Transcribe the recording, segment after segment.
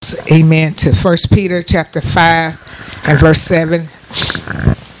amen, to 1 Peter chapter 5 and verse 7.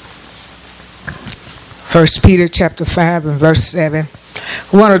 1 Peter chapter 5 and verse 7.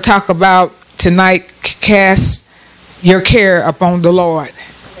 We want to talk about tonight, cast your care upon the Lord.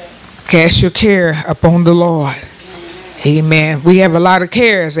 Cast your care upon the Lord. Amen. We have a lot of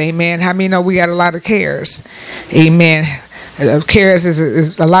cares. Amen. How many know we got a lot of cares? Amen. Cares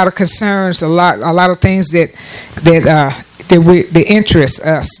is a lot of concerns, a lot of things that interest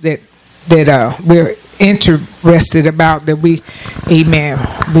us, that we're interested about, that we, amen,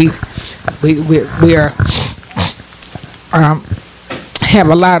 we are have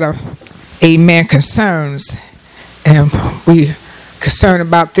a lot of, amen, concerns, and we concerned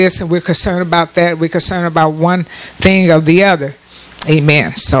about this and we're concerned about that. We're concerned about one thing or the other.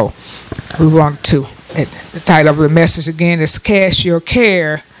 Amen. So we want to, the title of the message again is Cast Your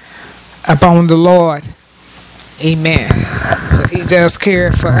Care Upon the Lord. Amen. He does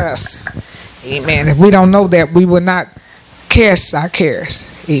care for us. Amen. If we don't know that, we will not cast our cares.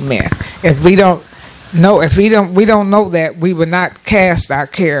 Amen. If we don't know that, we will not cast our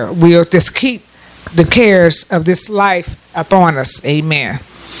care. We'll just keep the cares of this life upon us. Amen.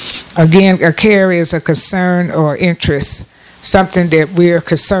 Again, a care is a concern or interest, something that we're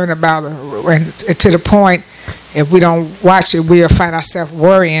concerned about, and to the point, if we don't watch it, we'll find ourselves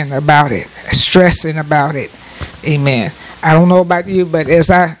worrying about it, stressing about it. Amen. I don't know about you, but as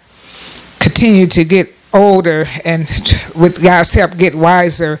I continue to get older and with God's help get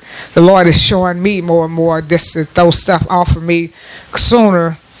wiser, the Lord is showing me more and more just to throw stuff off of me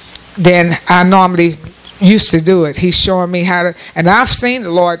sooner than I normally used to do it. He's showing me how to, and I've seen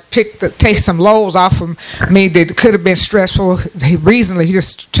the Lord take some loads off of me that could have been stressful. Recently, he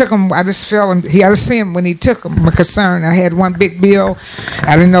just took them. I just felt him. I just see him when he took them. My concern. I had one big bill.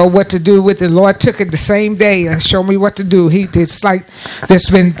 I didn't know what to do with it. The Lord took it the same day and showed me what to do. It's like that's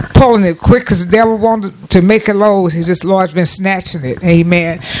been pulling it quick because the devil wanted to make it low. The Lord's been snatching it.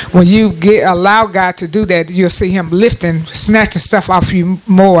 Amen. When you allow God to do that, you'll see him lifting, snatching stuff off you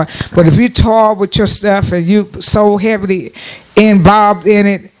more. But if you toil with your stuff and you so heavily involved in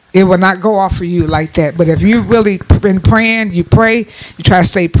it, it will not go off for you like that. But if you've really been praying, you pray, you try to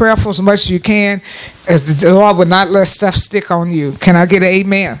stay prayerful as much as you can, as the Lord will not let stuff stick on you. Can I get an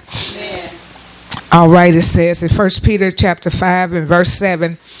amen? Amen. All right, it says in 1 Peter chapter 5 and verse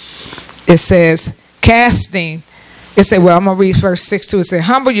 7, it says, casting, it said, well, I'm going to read verse 6 too. It said,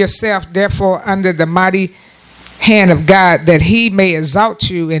 humble yourself, therefore, under the mighty hand of God, that he may exalt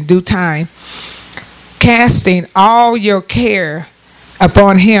you in due time, casting all your care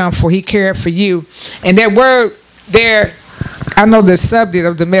upon him, for he cared for you. And that word there, I know the subject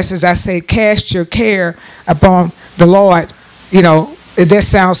of the message, I say, cast your care upon the Lord. You know, that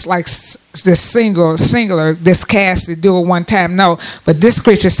sounds like this singular, this cast, to do it one time. No, but this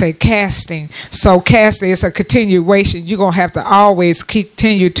scripture say casting. So casting is a continuation. You're going to have to always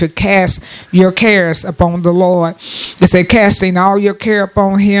continue to cast your cares upon the Lord. It say casting all your care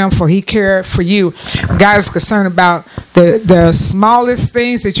upon him, for he cared for you. God is concerned about the smallest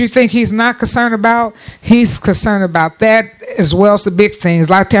things that you think he's not concerned about. He's concerned about that as well as the big things.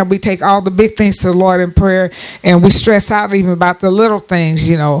 A lot of times we take all the big things to the Lord in prayer and we stress out even about the little things,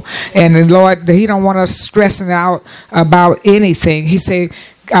 you know. And the Lord, he don't want us stressing out about anything. He said,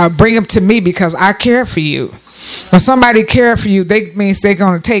 bring them to me because I care for you. When somebody cares for you, that means they're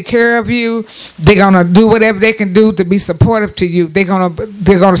going to take care of you. They're going to do whatever they can do to be supportive to you. They're going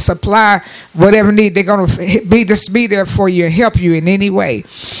to supply whatever need. They're going to be there for you and help you in any way.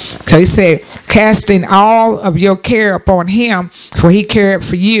 So he said, casting all of your care upon him, for he cared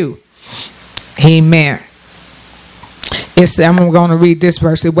for you. Amen. I'm going to read this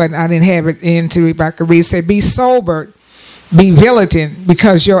verse. I didn't have it into it, but I could read. It said, be sober, be vigilant,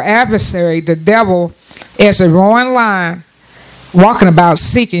 because your adversary, the devil, as a roaring lion, walking about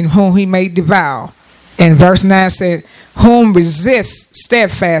seeking whom he may devour. And verse 9 said, whom resists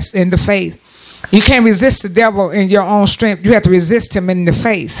steadfast in the faith. You can't resist the devil in your own strength. You have to resist him in the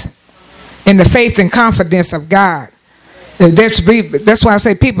faith and confidence of God. That's why I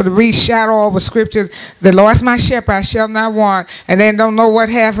say people to read shadow over scriptures. The Lord's my shepherd, I shall not want, and then don't know what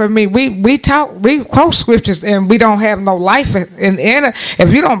half of me. We quote scriptures and we don't have no life in it.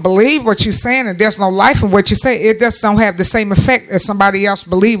 If you don't believe what you're saying and there's no life in what you say, it just don't have the same effect as somebody else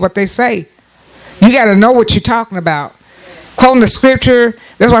believe what they say. You got to know what you're talking about. Quoting the scripture,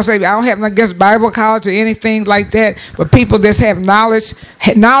 that's why I say I don't have nothing against Bible college or anything like that, but people just have knowledge.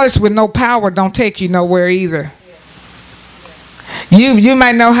 Knowledge with no power don't take you nowhere either. You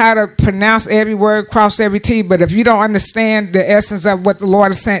might know how to pronounce every word, cross every T, but if you don't understand the essence of what the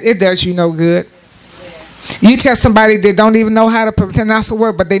Lord is saying, it does you no good. You tell somebody that don't even know how to pronounce a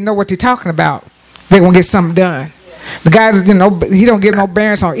word, but they know what they're talking about, they're going to get something done. The guy, he don't get no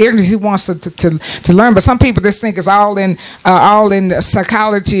bearings on ignorance. He wants to learn. But some people just think it's all in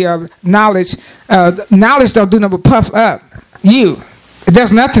psychology or knowledge. Knowledge don't do nothing but puff up you. It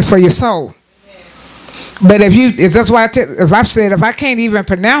does nothing for your soul. But that's why if I can't even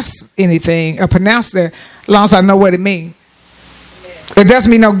pronounce anything or pronounce that, as long as I know what it means. It does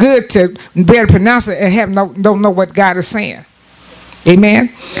me no good to be able to pronounce it and don't know what God is saying. Amen?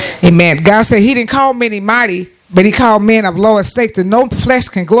 Amen. God said he didn't call many mighty, but he called men of low estate. That no flesh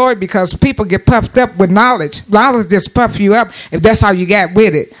can glory, because people get puffed up with knowledge. Knowledge just puff you up if that's how you got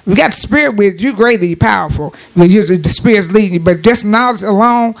with it. If you got the Spirit with you, greatly powerful. The Spirit's leading you. But just knowledge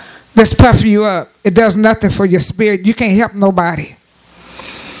alone just puff you up. It does nothing for your spirit. You can't help nobody.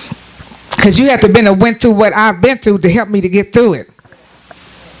 Because you have to went through what I've been through to help me to get through it.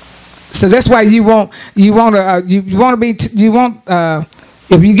 So that's why if you get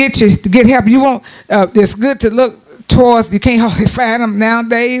help, you want. It's good to look towards. You can't hardly find them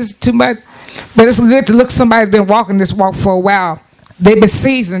nowadays too much, but it's good to look. Somebody's been walking this walk for a while. They've been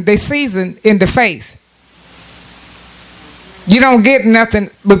seasoned. They seasoned in the faith. You don't get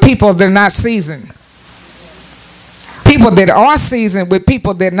nothing with people that are not seasoned. People that are seasoned with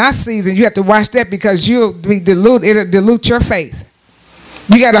people that are not seasoned, you have to watch that, because you'll be diluted. It'll dilute your faith.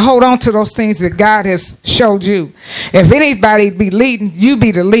 You got to hold on to those things that God has showed you. If anybody be leading, you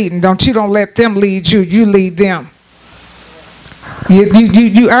be the leading. Don't let them lead you. You lead them.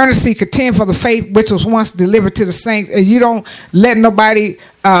 You earnestly contend for the faith which was once delivered to the saints, and you don't let nobody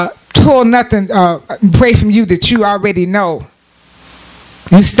pull nothing away from you that you already know.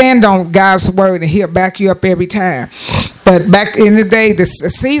 You stand on God's word, and he'll back you up every time. But back in the day, the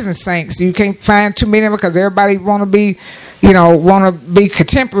seasoned saints, you can't find too many of them, because everybody want to be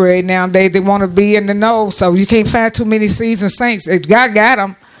contemporary nowadays. They want to be in the know, so you can't find too many seasoned saints. God got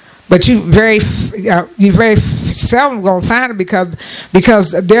them, but you very seldom gonna find it,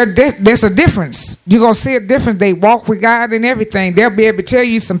 because there's a difference. You're gonna see a difference. They walk with God and everything. They'll be able to tell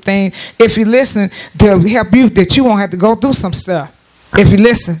you something if you listen, to help you, that you won't have to go through some stuff if you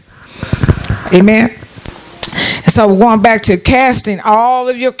listen. Amen. And so we're going back to casting all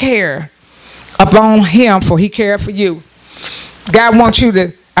of your care upon him, for he cared for you. God wants you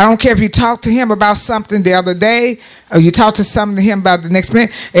to, I don't care if you talk to him about something the other day, or you talk to something to him about the next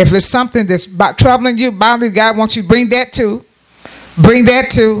minute. If it's something that's troubling you, bothering, God wants you to bring that to. Bring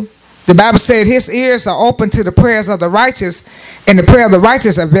that to. The Bible says his ears are open to the prayers of the righteous, and the prayer of the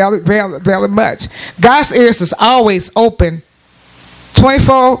righteous are very much. God's ears is always open,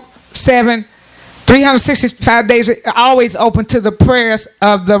 24/7, 365 days, always open to the prayers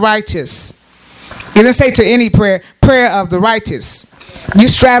of the righteous. He didn't say to any prayer of the righteous. You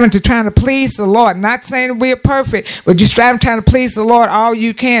striving to trying to please the Lord. Not saying we're perfect, but you striving trying to please the Lord all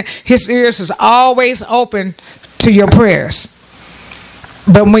you can. His ears is always open to your prayers.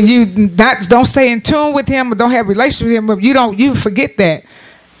 But when you don't stay in tune with him, or don't have a relationship with him, you forget that.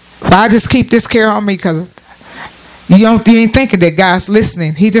 I just keep this care on me, because you ain't thinking that God's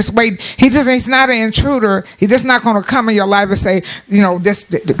listening. He just wait. He's not an intruder. He's just not going to come in your life and say,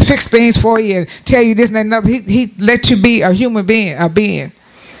 just fix things for you and tell you this and that and other. He let you be a human being,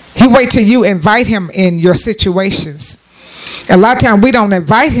 He wait till you invite him in your situations. A lot of times we don't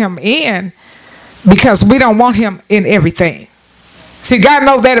invite him in because we don't want him in everything. See, God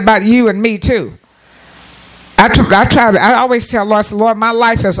knows that about you and me too. I always tell Lord, my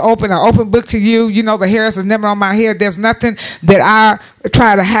life is open, an open book to you. You know the hairs is never on my head. There's nothing that I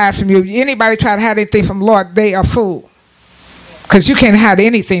try to hide from you. Anybody try to hide anything from the Lord, they are fool. Because you can't hide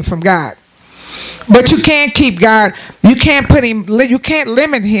anything from God. But you can't keep God, you can't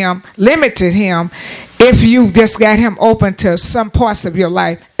limit him if you just got him open to some parts of your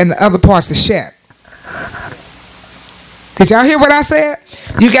life and the other parts are shut. Did y'all hear what I said?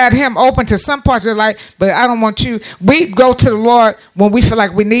 You got him open to some parts of your life, but I don't want you. We go to the Lord when we feel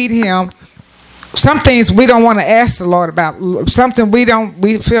like we need him. Some things we don't want to ask the Lord about. Something we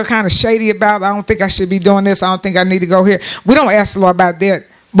feel kind of shady about. I don't think I should be doing this. I don't think I need to go here. We don't ask the Lord about that.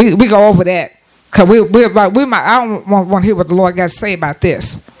 We go over that. Because I don't want to hear what the Lord got to say about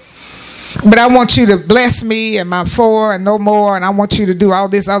this. But I want you to bless me and my four and no more, and I want you to do all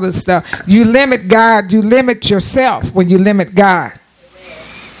this other stuff. You limit God, you limit yourself when you limit God.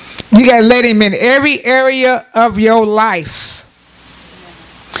 You got to let him in every area of your life.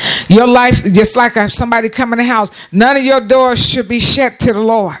 Your life, just like somebody come in the house, none of your doors should be shut to the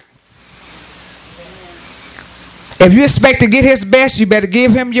Lord. If you expect to get his best, you better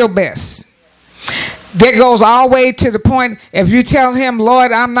give him your best. That goes all the way to the point, if you tell him,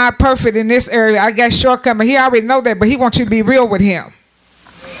 Lord, I'm not perfect in this area, I got shortcomings. He already know that, but he wants you to be real with him.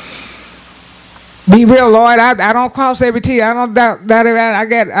 Be real, Lord. I don't cross every T. I don't doubt that.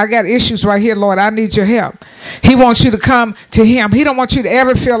 I got issues right here, Lord. I need your help. He wants you to come to him. He don't want you to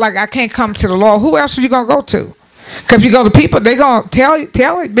ever feel like I can't come to the Lord. Who else are you going to go to? Because if you go to people, they're going to tell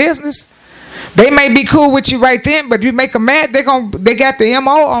you business. They may be cool with you right then, but if you make them mad, they got the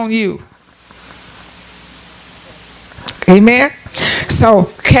MO on you. Amen.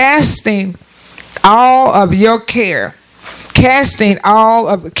 So casting all of your care. Casting all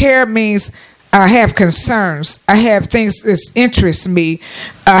of care means I have concerns. I have things that interest me.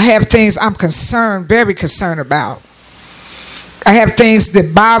 I have things I'm concerned, very concerned about. I have things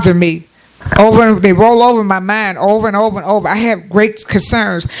that bother me. They roll over my mind over and over and over. I have great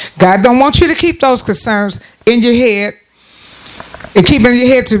concerns. God don't want you to keep those concerns in your head. If keep it in your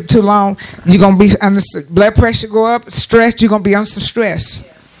head too long, you're going to be under blood pressure go up, stress, you're going to be under some stress.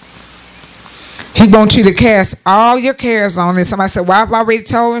 He wants you to cast all your cares on him. Somebody said, well, I've already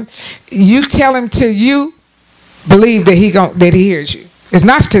told him. You tell him till you believe that he hears you. It's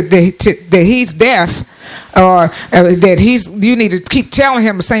not that he's deaf or that you need to keep telling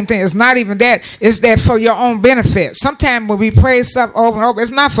him the same thing. It's not even that. It's that for your own benefit. Sometimes when we pray stuff over and over,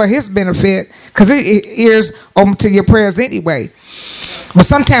 it's not for his benefit because he ears open to your prayers anyway. But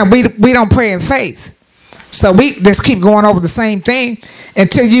sometimes we don't pray in faith. So we just keep going over the same thing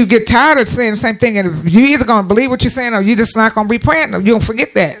until you get tired of saying the same thing. And if you're either going to believe what you're saying or you're just not going to be praying. You're going to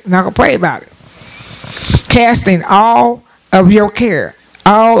forget that. You're not going to pray about it. Casting all of your care,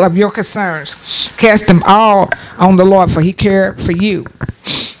 all of your concerns. Cast them all on the Lord, for he cared for you.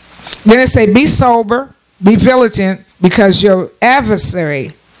 Then it say, be sober, be vigilant, because your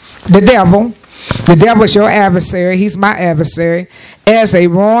adversary, the devil is your adversary. He's my adversary. As a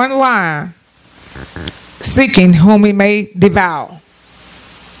roaring lion, seeking whom he may devour.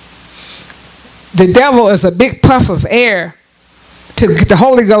 The devil is a big puff of air to the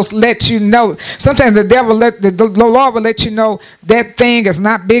Holy Ghost let you know. Sometimes the Lord will let you know that thing is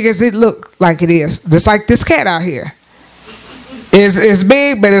not big as it look like it is. Just like this cat out here. It's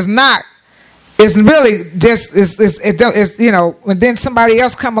big, but it's not. It's really just it's you know, when then somebody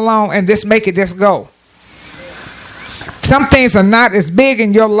else come along and just make it just go. Some things are not as big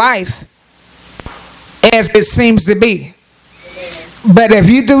in your life as it seems to be. But if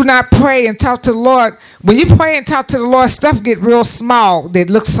you do not pray and talk to the Lord, when you pray and talk to the Lord, stuff get real small that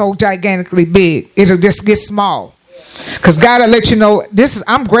looks so gigantically big. It'll just get small. Because God will let you know,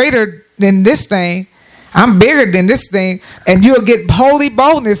 I'm greater than this thing. I'm bigger than this thing. And you'll get holy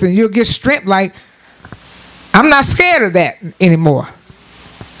boldness and you'll get strength like, I'm not scared of that anymore.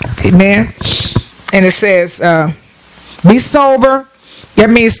 Amen. And it says, be sober.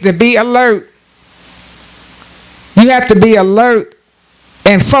 That means to be alert. You have to be alert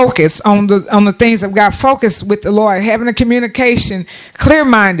and focus on the things of God. Focus with the Lord, having a communication,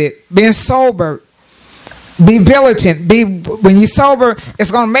 clear-minded, being sober, be vigilant. When you're sober, it's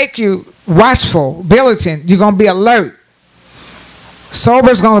going to make you watchful, vigilant. You're going to be alert.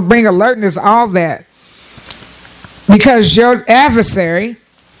 Sober is going to bring alertness, all that. Because your adversary,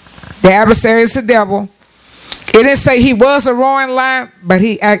 the adversary is the devil. It didn't say he was a roaring lion, but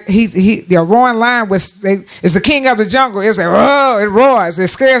the roaring lion is the king of the jungle. It's like, oh, it roars. It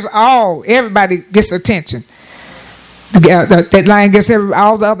scares everybody gets attention. That lion gets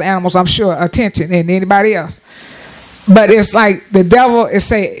all the other animals, I'm sure, attention, and anybody else. But it's like the devil is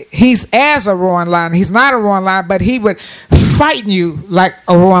saying he's as a roaring lion. He's not a roaring lion, but he would frighten you like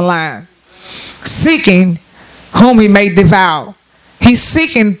a roaring lion, seeking whom he may devour. He's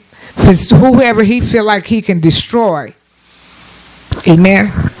seeking whoever he feel like he can destroy.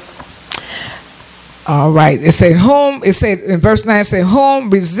 Amen. All right. It said in verse 9, it said, whom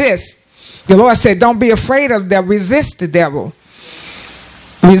resist. The Lord said, don't be afraid of them. Resist the devil.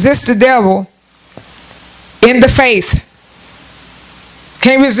 Resist the devil in the faith.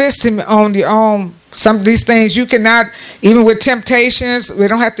 Can't resist him on your own. Some of these things you cannot, even with temptations, we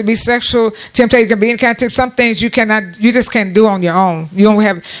don't have to be sexual temptation, can be any kind of temptation. Some things you just can't do on your own. You don't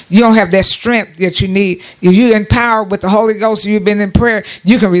have that strength that you need. If you empowered with the Holy Ghost, you've been in prayer,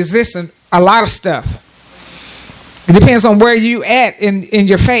 you can resist a lot of stuff. It depends on where you at in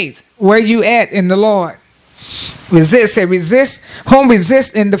your faith, where you at in the Lord. Resist in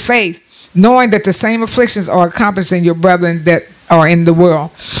the faith, knowing that the same afflictions are accomplished in your brethren that are in the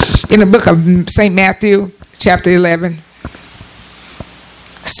world. In the book of St. Matthew, chapter 11,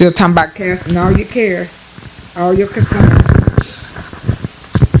 still talking about casting all your care, all your concerns.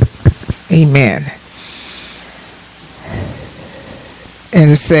 Amen.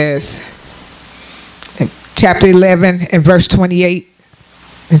 And it says, chapter 11 and verse 28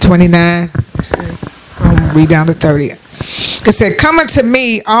 and 29. I'll read down to 30. It said, "Come unto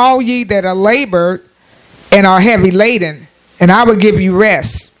me, all ye that are labored and are heavy laden, and I will give you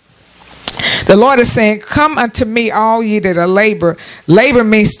rest." The Lord is saying, come unto me, all ye that are labor. Labor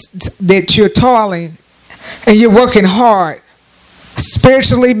means that you're toiling and you're working hard.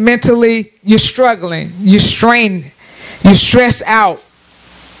 Spiritually, mentally, you're struggling, you're strained, you're stressed out.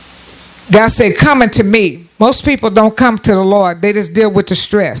 God said, come unto me. Most people don't come to the Lord. They just deal with the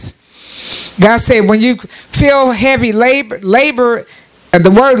stress. God said, when you feel heavy labor,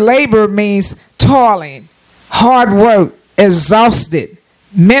 the word labor means toiling, hard work, exhausted,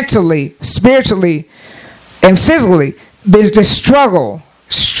 mentally, spiritually, and physically. The struggle,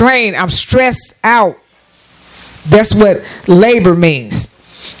 strain, I'm stressed out. That's what labor means.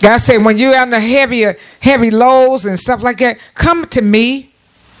 God said, when you're under heavy loads and stuff like that, come to me.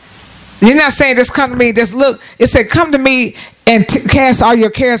 You're not saying just come to me, just look. It said, come to me and cast all your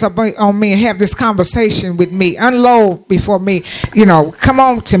cares on me and have this conversation with me. Unload before me. Come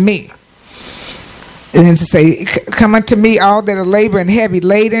on to me. And to say, come unto me, all that are labor and heavy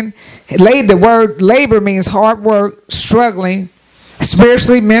laden. The word labor means hard work, struggling,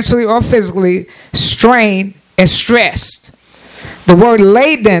 spiritually, mentally, or physically, strained and stressed. The word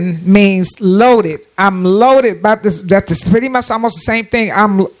laden means loaded. I'm loaded about this. That's pretty much almost the same thing.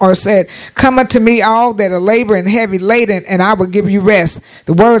 Said, come unto me, all that are labor and heavy laden, and I will give you rest.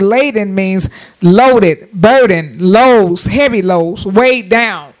 The word laden means loaded, burden, loads, heavy loads, weighed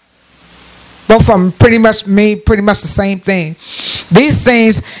down. Both of them pretty much the same thing. These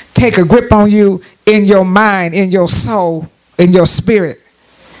things take a grip on you in your mind, in your soul, in your spirit.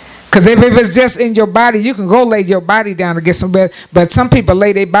 Because if it's just in your body, you can go lay your body down to get some rest. But some people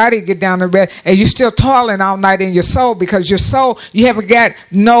lay their body, get down to rest, and you're still toiling all night in your soul, because your soul, you haven't got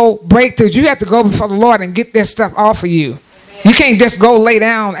no breakthroughs. You have to go before the Lord and get that stuff off of you. You can't just go lay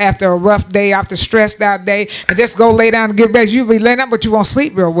down after a rough day, after a stressed out day, and just go lay down and get rest. You'll be laying down, but you won't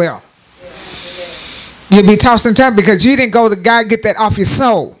sleep real well. You'll be tossed and turned because you didn't go to God get that off your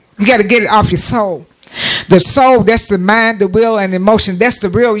soul. You got to get it off your soul. The soul, that's the mind, the will, and emotion. That's the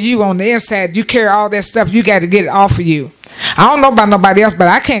real you on the inside. You carry all that stuff. You got to get it off of you. I don't know about nobody else, but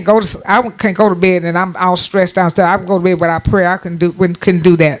I can't go to bed and I'm all stressed out. I can go to bed without prayer. I couldn't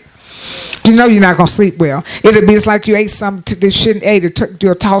do that. You know you're not going to sleep well. It'll be just like you ate something that shouldn't eat. It took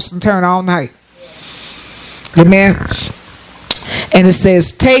you a toss and turn all night. Amen. And it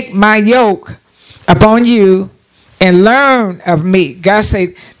says, take my yoke upon you and learn of me. God said,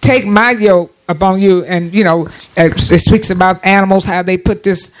 take my yoke upon you. And it speaks about animals, how they put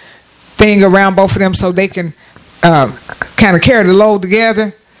this thing around both of them so they can kind of carry the load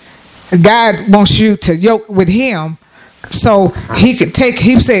together. God wants you to yoke with him so he could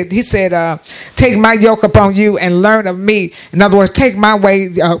he said take my yoke upon you and learn of me. In other words, take my way,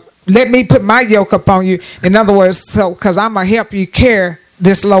 let me put my yoke upon you. In other words, because I'm going to help you carry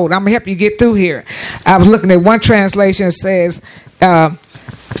this load. I'm going to help you get through here. I was looking at one translation says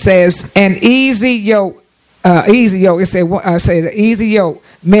an easy yoke. It said easy yoke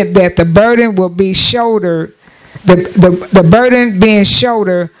meant that the burden will be shouldered. The burden being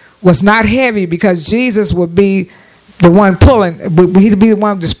shouldered was not heavy because Jesus would be the one pulling. He'd be the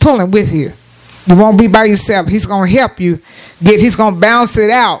one just pulling with you. You won't be by yourself. He's going to help you he's going to balance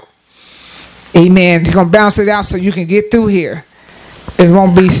it out. Amen. He's going to balance it out so you can get through here. It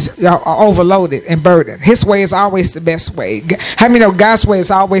won't be overloaded and burdened. His way is always the best way. How many know God's way is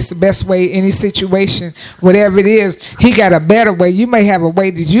always the best way in any situation? Whatever it is, he got a better way. You may have a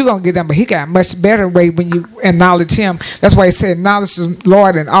way that you're going to get done, but he got a much better way when you acknowledge him. That's why he said, acknowledge the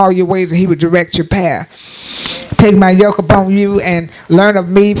Lord in all your ways and he would direct your path. Take my yoke upon you and learn of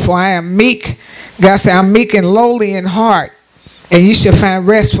me, for I am meek. God said, I'm meek and lowly in heart, and you shall find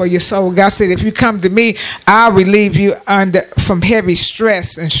rest for your soul. God said, if you come to me, I'll relieve you from heavy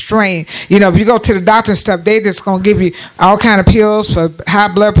stress and strain. If you go to the doctor and stuff, they just going to give you all kind of pills for high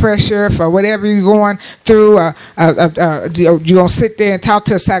blood pressure, for whatever you're going through. You're going to sit there and talk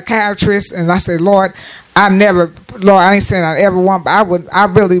to a psychiatrist. And I said, Lord, I ain't saying I ever want, but I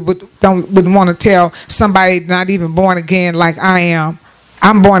really wouldn't want to tell somebody not even born again like I am.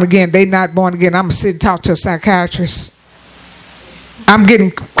 I'm born again. They not born again. I'm going to sit and talk to a psychiatrist. I'm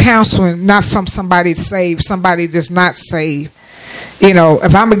getting counseling not from somebody saved, somebody that's not saved.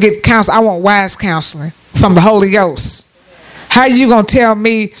 If I'm going to get counseling, I want wise counseling from the Holy Ghost. How are you going to tell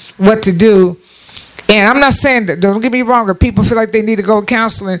me what to do? And I'm not saying that, don't get me wrong, if people feel like they need to go to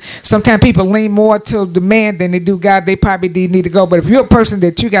counseling, sometimes people lean more to the man than they do God. They probably need to go. But if you're a person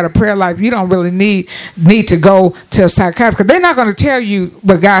that you got a prayer life, you don't really need to go to a psychiatrist, because they're not going to tell you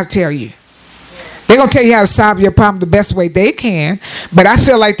what God tell you. They're going to tell you how to solve your problem the best way they can. But I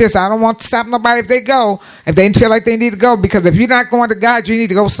feel like this. I don't want to stop nobody if they go, if they feel like they need to go. Because if you're not going to God, you need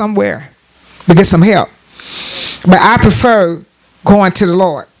to go somewhere to get some help. But I prefer going to the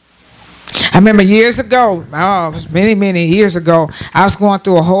Lord. I remember years ago, many years ago, I was going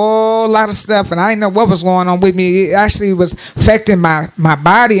through a whole lot of stuff, and I didn't know what was going on with me. It actually was affecting my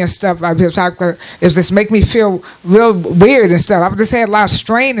body and stuff. It just make me feel real weird and stuff. I just had a lot of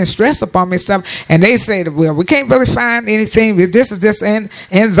strain and stress upon me and stuff. And they say, well, we can't really find anything. This is just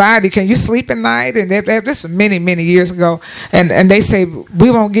anxiety. Can you sleep at night? And this was many years ago. And they say,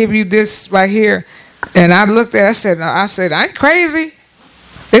 we won't give you this right here. And I looked at it, I said, I ain't crazy.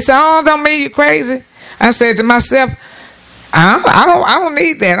 They said, oh, don't mean you crazy. I said to myself, I don't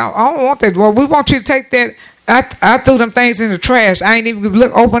need that. I don't want that. Well, we want you to take that. I threw them things in the trash. I ain't even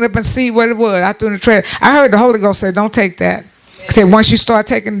open up and see what it was. I threw it in the trash. I heard the Holy Ghost say, don't take that. He said, once you start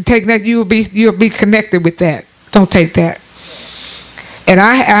taking that, you'll be connected with that. Don't take that. And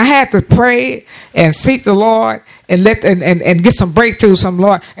I had to pray and seek the Lord and get some breakthroughs from the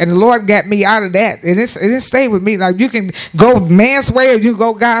Lord. And the Lord got me out of that. It didn't stay with me. Like, you can go man's way or you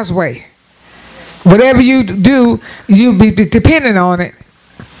go God's way. Whatever you do, you be dependent on it.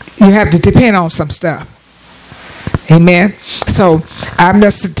 You have to depend on some stuff. Amen. So I'm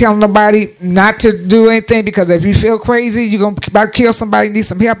just telling nobody not to do anything, because if you feel crazy, you're going to kill somebody, need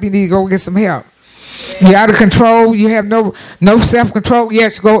some help, you need to go get some help. You're out of control. You have no self-control.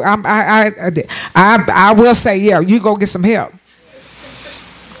 Yes, go. I will say, yeah, you go get some help.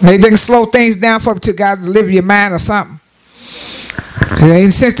 Maybe they can slow things down for to God to deliver your mind or something. There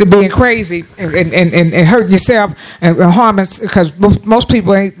ain't sense to being crazy and hurting yourself and harming, because most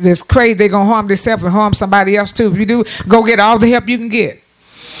people ain't this crazy. They're going to harm themselves and harm somebody else too. If you do, go get all the help you can get.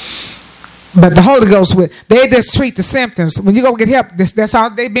 But the Holy Ghost, they just treat the symptoms. When you go get help, that's all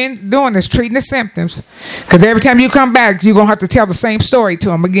they've been doing, is treating the symptoms. Because every time you come back, you're going to have to tell the same story to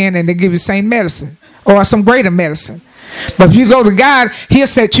them again, and they give you the same medicine or some greater medicine. But if you go to God, He'll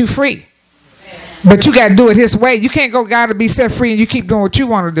set you free. But you got to do it His way. You can't go to God to be set free and you keep doing what you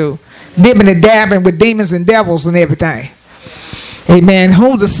want to do, dipping and dabbing with demons and devils and everything. Amen.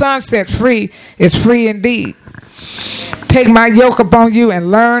 Whom the Son set free is free indeed. Take my yoke upon you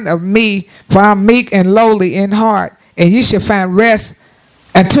and learn of me, for I'm meek and lowly in heart, and you shall find rest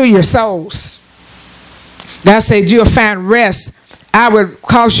unto your souls. God said you'll find rest. I would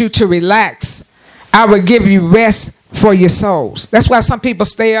cause you to relax. I would give you rest for your souls. That's why some people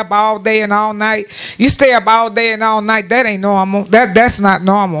stay up all day and all night. You stay up all day and all night, that ain't normal. That's not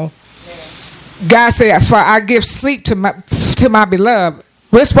normal. God said, for I give sleep to my beloved.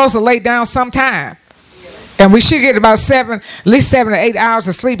 We're supposed to lay down sometime. And we should get about at least 7 or 8 hours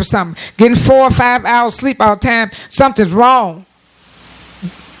of sleep or something. Getting 4 or 5 hours sleep all the time, something's wrong.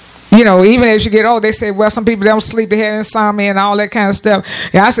 You know, even as you get old, they say, well, some people don't sleep, they have insomnia and all that kind of stuff.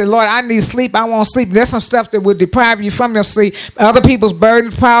 And I said, Lord, I need sleep, I want sleep. There's some stuff that would deprive you from your sleep. Other people's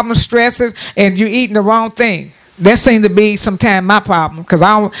burdens, problems, stresses, and you're eating the wrong thing. That seems to be sometimes my problem, because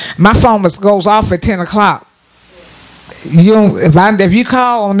my phone goes off at 10 o'clock. If you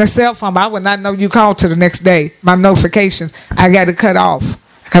call on the cell phone, I would not know you called to the next day. My notifications, I got to cut off,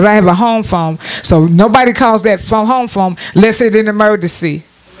 because I have a home phone. So nobody calls that home phone unless it's an emergency.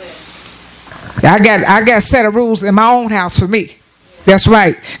 I got a set of rules in my own house for me. That's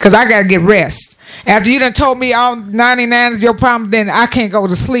right, because I got to get rest. After you done told me all 99 is your problem, then I can't go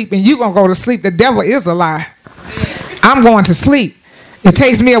to sleep, and you going to go to sleep. The devil is a lie. I'm going to sleep. It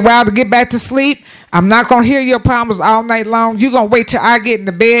takes me a while to get back to sleep. I'm not going to hear your problems all night long. You're going to wait till I get in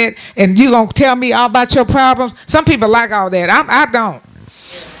the bed and you're going to tell me all about your problems. Some people like all that. I don't.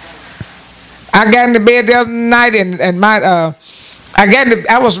 I got in the bed the other night and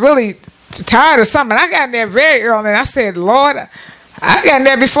I was really tired of something. I got in there very early and I said, Lord, I got in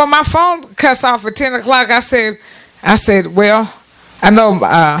there before my phone cuts off at 10 o'clock. I said, well, I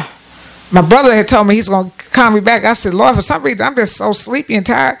know my brother had told me he's going to call me back. I said, Lord, for some reason, I'm just so sleepy and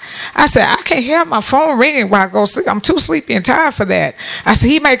tired. I said, I can't hear my phone ringing while I go to sleep. I'm too sleepy and tired for that. I said,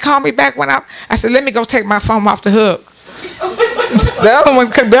 he may call me back I said, let me go take my phone off the hook.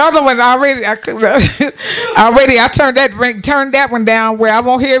 The other one already, I turned that one down where I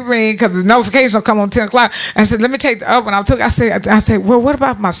won't hear it ring because the notification will come on 10 o'clock. I said, let me take the other one. I said, well, what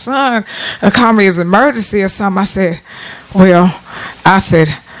about my son? Call me as an emergency or something. I said,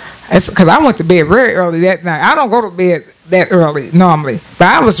 it's because I went to bed very early that night. I don't go to bed that early normally, but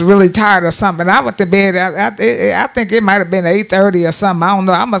I was really tired or something. I went to bed. I think it might have been 8:30 or something. I don't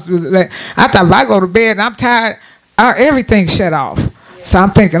know. I thought if I go to bed and I'm tired, everything shut off. So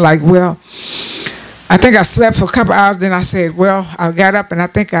I'm thinking like, well, I think I slept for a couple hours. Then I said, well, I got up and I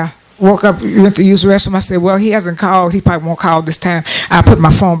think I woke up, went to use the restroom. I said, well, he hasn't called. He probably won't call this time. I put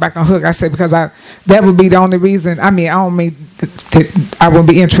my phone back on hook. I said, because that would be the only reason. I mean, I don't mean that I wouldn't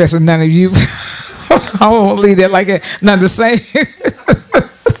be interested in none of you. I won't leave that like that. None to say.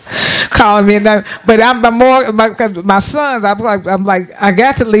 Calling me, but I'm more because my sons. I'm like I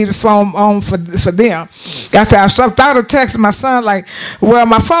got to leave the phone on for them. I said I thought of texting my son like, well,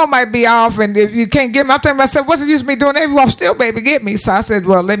 my phone might be off, and if you can't get me, I'm telling myself, what's the use of me doing that? You won't still be able to get me. So I said,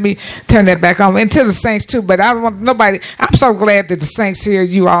 well, let me turn that back on. And to the saints too, but I don't want nobody. I'm so glad that the saints here,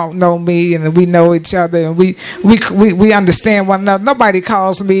 you all know me, and we know each other, and we understand one another. Nobody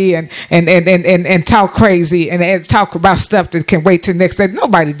calls me and talk crazy and talk about stuff that can wait till next day.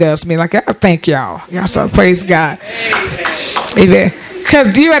 Nobody does me like that. I thank y'all. Y'all so praise God. Amen.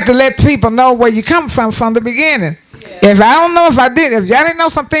 Because you have to let people know where you come from the beginning. If I don't know if y'all didn't know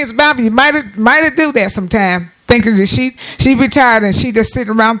some things about me, you might have do that sometime. Thinking that she retired and she just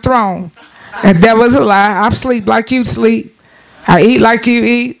sitting around throne. And that was a lie. I sleep like you sleep. I eat like you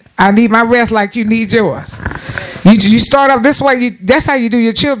eat. I need my rest like you need yours. You start off this way. That's how you do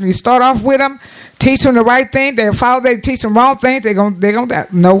your children. You start off with them, teach them the right thing. They follow. They teach them wrong things. They're gonna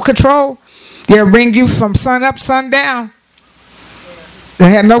no control. They'll bring you from sun up, sun down. They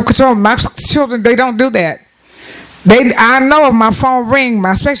have no control. My children, they don't do that. I know if my phone ring,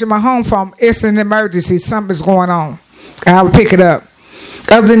 especially my home phone, it's an emergency. Something's going on. I will pick it up.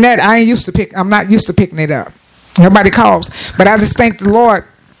 Other than that, I'm not used to picking it up. Nobody calls. But I just thank the Lord.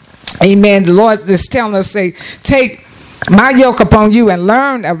 Amen. The Lord is telling us, say, take my yoke upon you and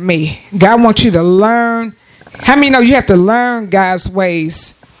learn of me. God wants you to learn. How many know you have to learn God's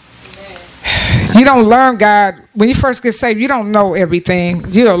ways? You don't learn God. When you first get saved, you don't know everything.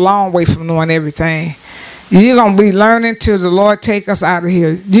 You're a long way from knowing everything. You're going to be learning till the Lord take us out of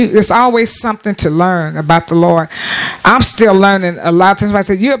here. There's always something to learn about the Lord. I'm still learning a lot of things. I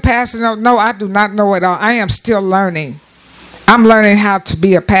said, you're a pastor? No, I do not know it all. I am still learning. I'm learning how to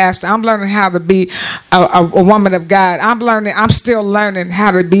be a pastor. I'm learning how to be a woman of God. I'm still learning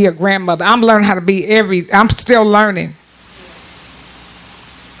how to be a grandmother. I'm learning how to be I'm still learning.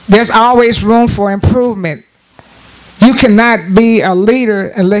 There's always room for improvement. You cannot be a leader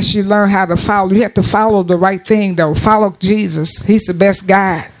unless you learn how to follow. You have to follow the right thing, though. Follow Jesus. He's the best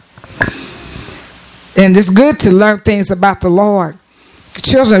guide. And it's good to learn things about the Lord. The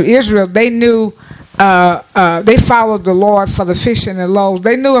children of Israel, they knew, they followed the Lord for the fish and the loaves.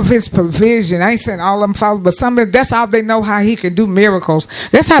 They knew of his provision. I ain't saying all of them followed, but some of them, that's how they know how he can do miracles.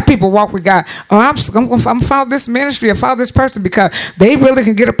 That's how people walk with God. Oh, I'm going to follow this ministry or follow this person because they really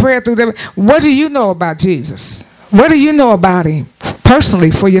can get a prayer through them. What do you know about Jesus? What do you know about him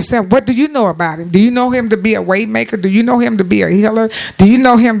personally for yourself? What do you know about him? Do you know him to be a way maker? Do you know him to be a healer? Do you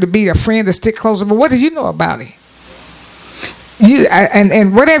know him to be a friend to stick closer? But what do you know about him?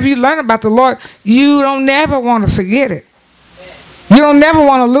 And whatever you learn about the Lord, you don't never want to forget it. You don't never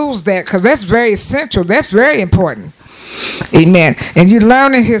want to lose that because that's very essential. That's very important. Amen. And you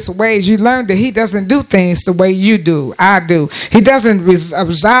learn in his ways. You learn that he doesn't do things the way you do. I do. He doesn't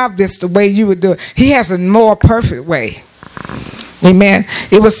observe this the way you would do it. He has a more perfect way. Amen.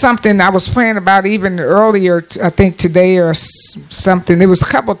 It was something I was praying about even earlier, I think today or something. There was a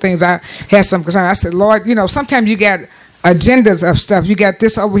couple of things I had some concern. I said, Lord, sometimes you got agendas of stuff. You got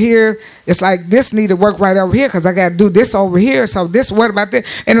this over here. It's like this need to work right over here because I got to do this over here. So this, what about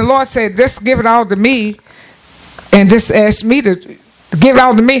this? And the Lord said, just give it all to me. And just ask me to give it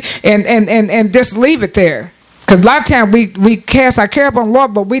all to me and just leave it there. Because a lot of times we cast our care upon the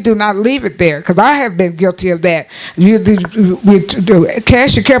Lord, but we do not leave it there. Because I have been guilty of that. You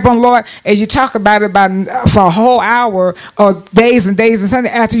cast your care upon the Lord and you talk about it for a whole hour or days and days and Sunday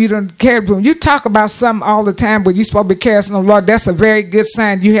after you don't care about it. You talk about something all the time, but you're supposed to be casting on the Lord. That's a very good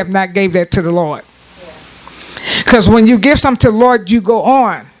sign you have not gave that to the Lord. Because when you give something to the Lord, you go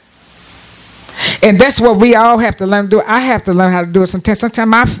on. And that's what we all have to learn to do. I have to learn how to do it sometimes.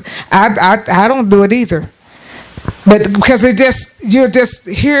 Sometimes I don't do it either. But because you just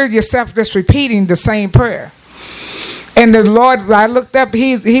hear yourself just repeating the same prayer. And the Lord, I looked up,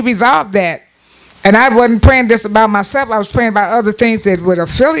 he resolved that. And I wasn't praying this about myself. I was praying about other things that would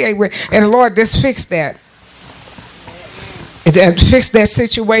affiliate with. And the Lord just fixed that. Fixed that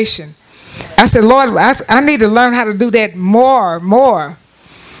situation. I said, Lord, I need to learn how to do that more.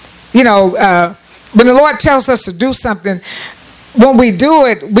 When the Lord tells us to do something, when we do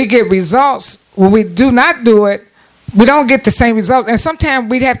it, we get results. When we do not do it, we don't get the same result. And sometimes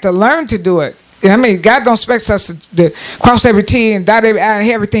we have to learn to do it. I mean, God don't expect us to cross every T and dot every I and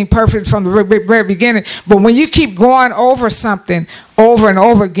have everything perfect from the very beginning. But when you keep going over something over and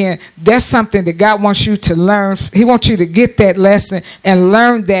over again, that's something that God wants you to learn. He wants you to get that lesson and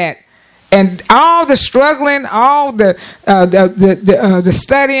learn that And all the struggling, all the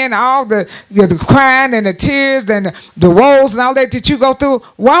studying, all the crying and the tears and the woes and all that you go through,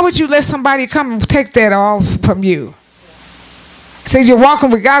 why would you let somebody come and take that off from you? See, you're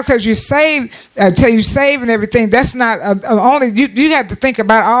walking with God because you saved, till you save and everything. That's not only you have to think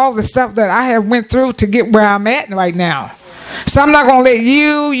about all the stuff that I have went through to get where I'm at right now. So I'm not gonna let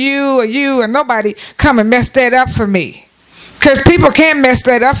you, and nobody come and mess that up for me. Because people can mess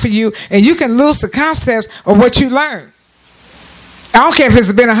that up for you, and you can lose the concepts of what you learned. I don't care if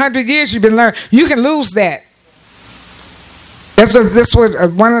it's been 100 years you've been learning. You can lose that. This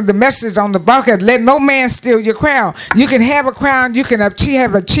was one of the messages on the bucket. Let no man steal your crown. You can have a crown. You can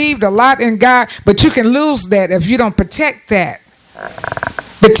have achieved a lot in God, but you can lose that if you don't protect that.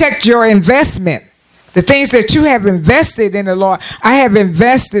 Protect your investment. The things that you have invested in the Lord. I have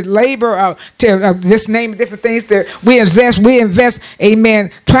invested labor to just name different things that we invest,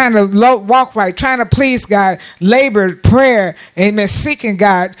 amen, trying to walk right, trying to please God, labor, prayer, amen, seeking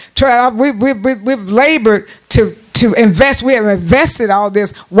God. We've labored to invest. We have invested all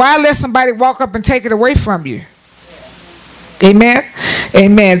this. Why let somebody walk up and take it away from you? Amen.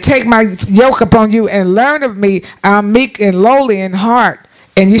 Amen. Take my yoke upon you and learn of me. I'm meek and lowly in heart,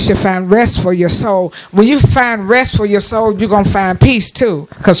 and you should find rest for your soul. When you find rest for your soul, you're going to find peace too,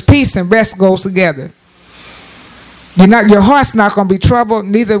 because peace and rest goes together. Your heart's not going to be troubled,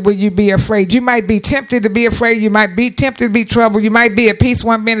 neither will you be afraid. You might be tempted to be afraid. You might be tempted to be troubled. You might be at peace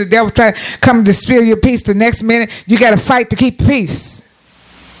one minute. The devil try to come to steal your peace the next minute. You got to fight to keep peace.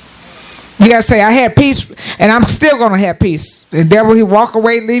 You got to say, I had peace, and I'm still going to have peace. The devil, he walk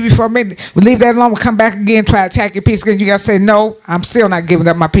away, leave you for a minute. We leave that alone, we'll come back again, try to attack your peace. Again. You got to say, no, I'm still not giving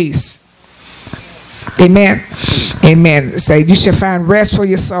up my peace. Amen. Amen. Say, you shall find rest for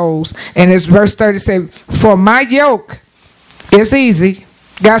your souls. And it's verse 30 say, for my yoke is easy.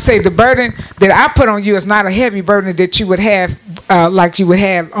 God say, the burden that I put on you is not a heavy burden that you would have like you would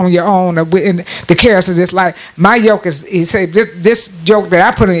have on your own or in the cares of this life. My yoke is, he said, this yoke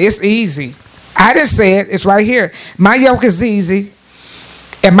that I put on, it's easy. I didn't say it. It's right here. My yoke is easy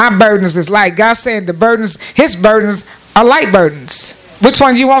and my burdens is light. God saying the burdens, his burdens are light burdens. Which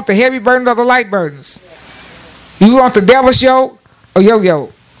one do you want, the heavy burden or the light burdens? You want the devil's yoke or your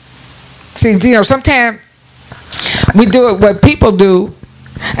yoke? See, sometimes we do it what people do.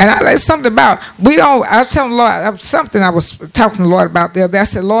 And there's something about, I was telling the Lord, something I was talking to the Lord about the other day. I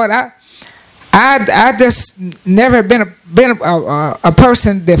said, Lord, I just never been a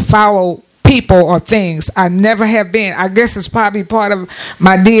person that followed people or things. I never have been. I guess it's probably part of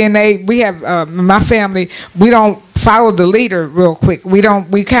my DNA. We have, my family, we don't follow the leader real quick. We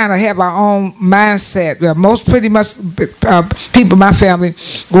kind of have our own mindset. Most pretty much people in my family,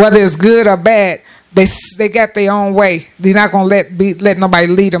 whether it's good or bad, they got their own way. They're not gonna let nobody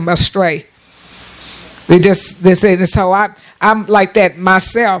lead them astray. They said, and so I'm like that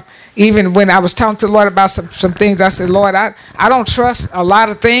myself. Even when I was talking to the Lord about some things, I said, Lord, I don't trust a lot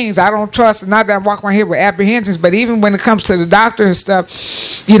of things. I don't trust, not that I walk around here with apprehensions, but even when it comes to the doctor and stuff,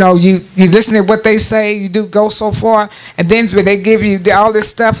 you listen to what they say, you do go so far, and then when they give you all this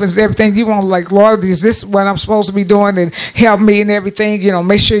stuff and everything, you want like, Lord, is this what I'm supposed to be doing, and help me and everything,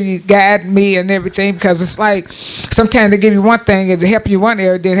 make sure you guide me and everything, because it's like sometimes they give you one thing and to help you one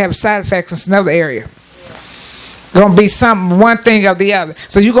area, then have side effects in another area. Gonna be one thing or the other.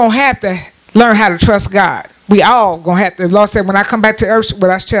 So you're gonna have to learn how to trust God. We all gonna have to. The Lord said, when I come back to earth, when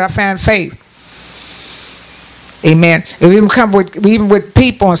I shall find faith. Amen. And even with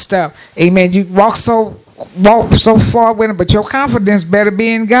people and stuff. Amen. You walk so far with them, but your confidence better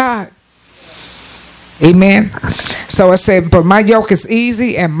be in God. Amen. So I said, but my yoke is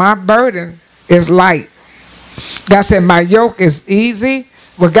easy and my burden is light. God said, my yoke is easy.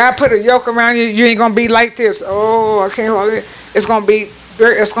 When God put a yoke around you, you ain't gonna be like this. Oh, I can't hold it. It's gonna be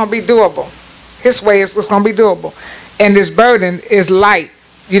doable. His way is gonna be doable, and this burden is light.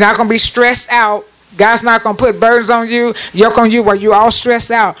 You're not gonna be stressed out. God's not gonna put burdens on you, yoke on you, where you all stressed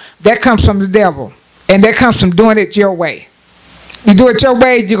out. That comes from the devil, and that comes from doing it your way. You do it your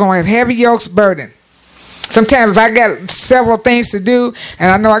way, you're gonna have heavy yokes, burden. Sometimes if I got several things to do, and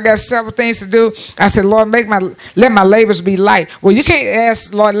I know I got several things to do, I said, Lord, let my labors be light. Well, you can't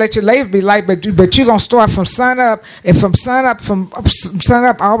ask, Lord, let your labors be light, but you're going to start from sun up, and from sun up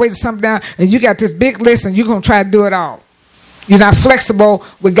all the way to sundown, and you got this big list, and you're going to try to do it all. You're not flexible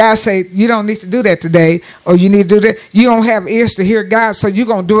when God say, you don't need to do that today, or you need to do that. You don't have ears to hear God, so you're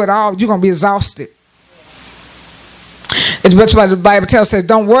going to do it all. You're going to be exhausted. It's what the Bible tells us.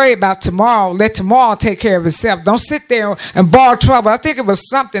 Don't worry about tomorrow. Let tomorrow take care of itself. Don't sit there and borrow trouble. I think it was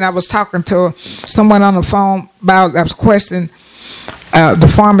something I was talking to someone on the phone about. I was questioning.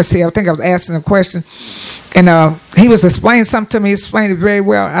 the pharmacy. I think I was asking a question, and he was explaining something to me. He explained it very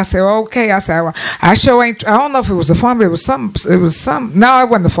well. I said, okay. I said, well, I sure ain't. I don't know if it was a pharmacy. It was something. It was some. No, it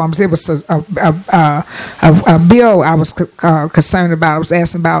wasn't a pharmacy. It was a bill I was concerned about. I was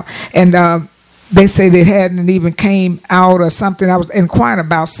asking about, and they said it hadn't even came out or something. I was inquiring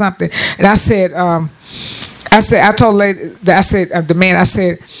about something, and I said, I told the lady, the man, I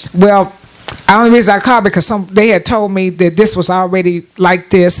said, well, the only reason I called because they had told me that this was already like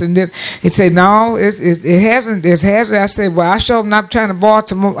this, and then he said, no, it hasn't. It hasn't. I said, well, I sure am not trying to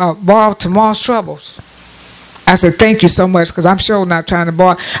borrow tomorrow's troubles. I said, thank you so much, because I'm sure not trying to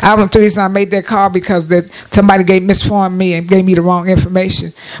borrow. I don't know the reason I made that call, because somebody misinformed me and gave me the wrong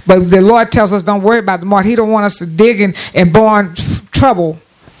information. But the Lord tells us don't worry about the tomorrow. He don't want us to dig and borrow trouble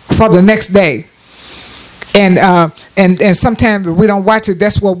for the next day. And sometimes we don't watch it.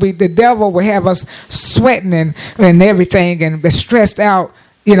 That's what the devil will have us sweating and everything and be stressed out.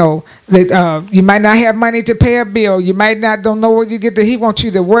 You know, that you might not have money to pay a bill. You might don't know where you get to. He wants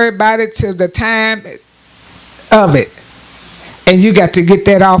you to worry about it till the time of it. And you got to get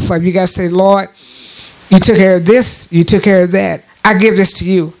that off of. You got to say, Lord, you took care of this. You took care of that. I give this to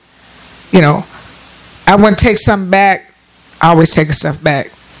you. You know, I wouldn't take something back. I always take stuff back.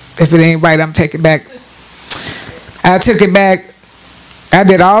 If it ain't right, I'm taking it back. I took it back. I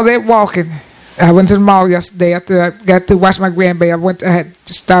did all that walking. I went to the mall yesterday after I got to watch my grandbaby. I had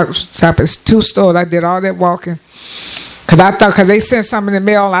to stop at 2 stores. I did all that walking. Because they sent something in the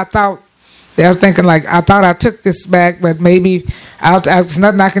mail, I was thinking I thought I took this back, but maybe there's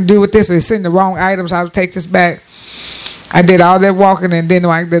nothing I can do with this. Or they sent the wrong items. I'll take this back. I did all that walking, and then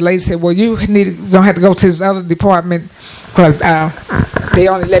the lady said, well, you're going to have to go to this other department, because they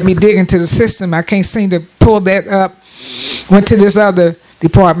only let me dig into the system. I can't seem to pull that up. Went to this other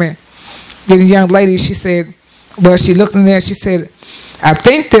department. Then the young lady, she said, well, she looked in there, she said, I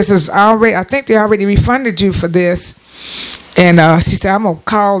think they already refunded you for this. And she said, I'm going to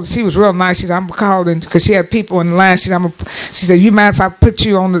call. She was real nice. She said, I'm going to call, because she had people in the line. She said, you mind if I put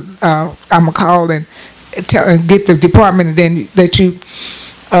you on I'm going to call and get the department, and then let you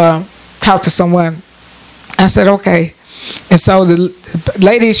talk to someone. I said, okay. And so the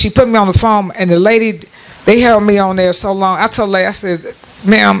lady, she put me on the phone, and the lady, they held me on there so long. I told the lady, I said,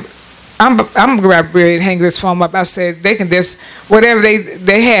 ma'am, I'm going to grab ready and hang this phone up. I said, they can just, whatever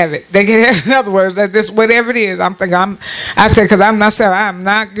they have it. They can have, in other words, that this, whatever it is. I said, because I'm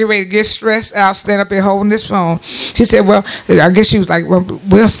not getting ready to get stressed out, stand up here holding this phone. She said, well, I guess she was like, well,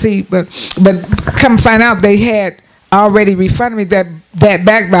 we'll see. But come find out, they had already refunded me that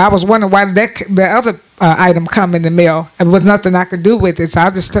back, but I was wondering why did the other item come in the mail. There was nothing I could do with it, so I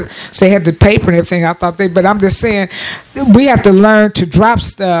just had the paper and everything. I thought but I'm just saying, we have to learn to drop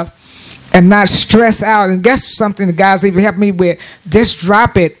stuff and not stress out. And guess something the guys even helped me with, just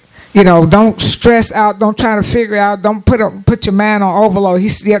drop it. You know, don't stress out. Don't try to figure out. Don't put your mind on overload.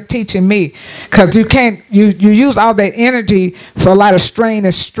 He's yet teaching me, because you can't. You use all that energy for a lot of strain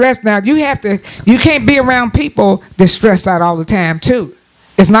and stress. Now you can't be around people that stress out all the time too.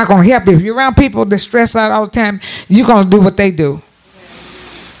 It's not going to help you. If you're around people that stress out all the time, you're going to do what they do,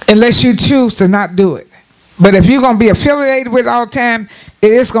 unless you choose to not do it. But if you're going to be affiliated with it all the time,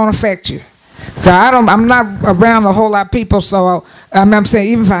 it is going to affect you. So I'm not around a whole lot of people. So I'm saying,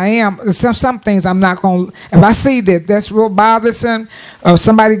 even if I am, some things I'm not going to. If I see that's real bothersome, or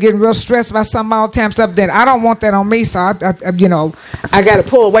somebody getting real stressed about something all the time, stuff, then I don't want that on me. So I got to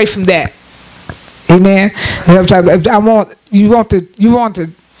pull away from that. Amen. You want to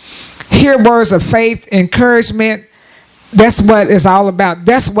hear words of faith, encouragement. That's what it's all about.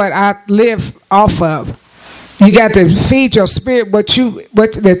 That's what I live off of. You got to feed your spirit what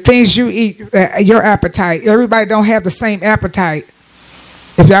the things you eat, your appetite. Everybody don't have the same appetite.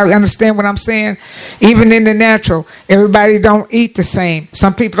 If y'all understand what I'm saying, even in the natural, everybody don't eat the same.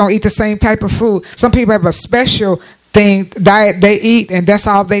 Some people don't eat the same type of food. Some people have a special diet they eat, and that's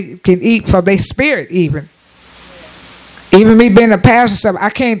all they can eat for their spirit. Even me being a pastor,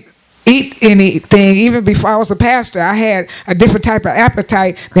 I can't eat anything. Even before I was a pastor, I had a different type of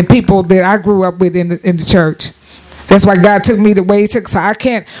appetite than people that I grew up with in the church. That's why God took me the way He took. So I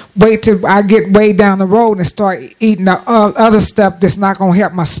can't wait till I get way down the road and start eating the other stuff that's not going to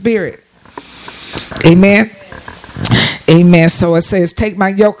help my spirit. Amen. Amen. So it says, take my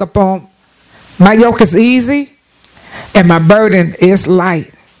yoke upon. My yoke is easy, and my burden is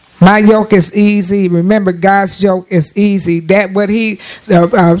light. My yoke is easy. Remember, God's yoke is easy. That what we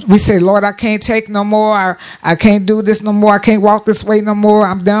say, Lord, I can't take no more. I can't do this no more. I can't walk this way no more.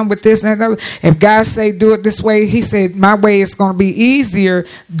 I'm done with this and that. If God say do it this way, He said my way is going to be easier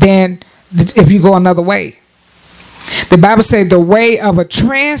than if you go another way. The Bible says the way of a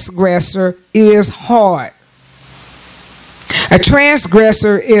transgressor is hard. A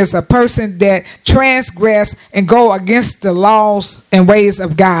transgressor is a person that transgress and go against the laws and ways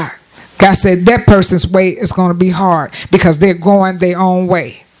of God. God said that person's way is going to be hard because they're going their own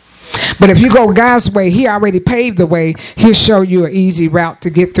way. But if you go God's way, he already paved the way. He'll show you an easy route to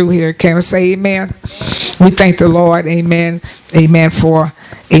get through here. Can I say amen? We thank the Lord, amen, amen, for,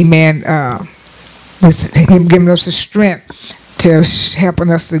 amen, him giving us the strength to helping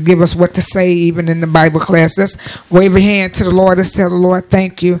us, to give us what to say even in the Bible class. Let's wave a hand to the Lord. Let's tell the Lord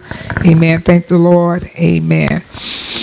thank you. Amen. Thank the Lord. Amen.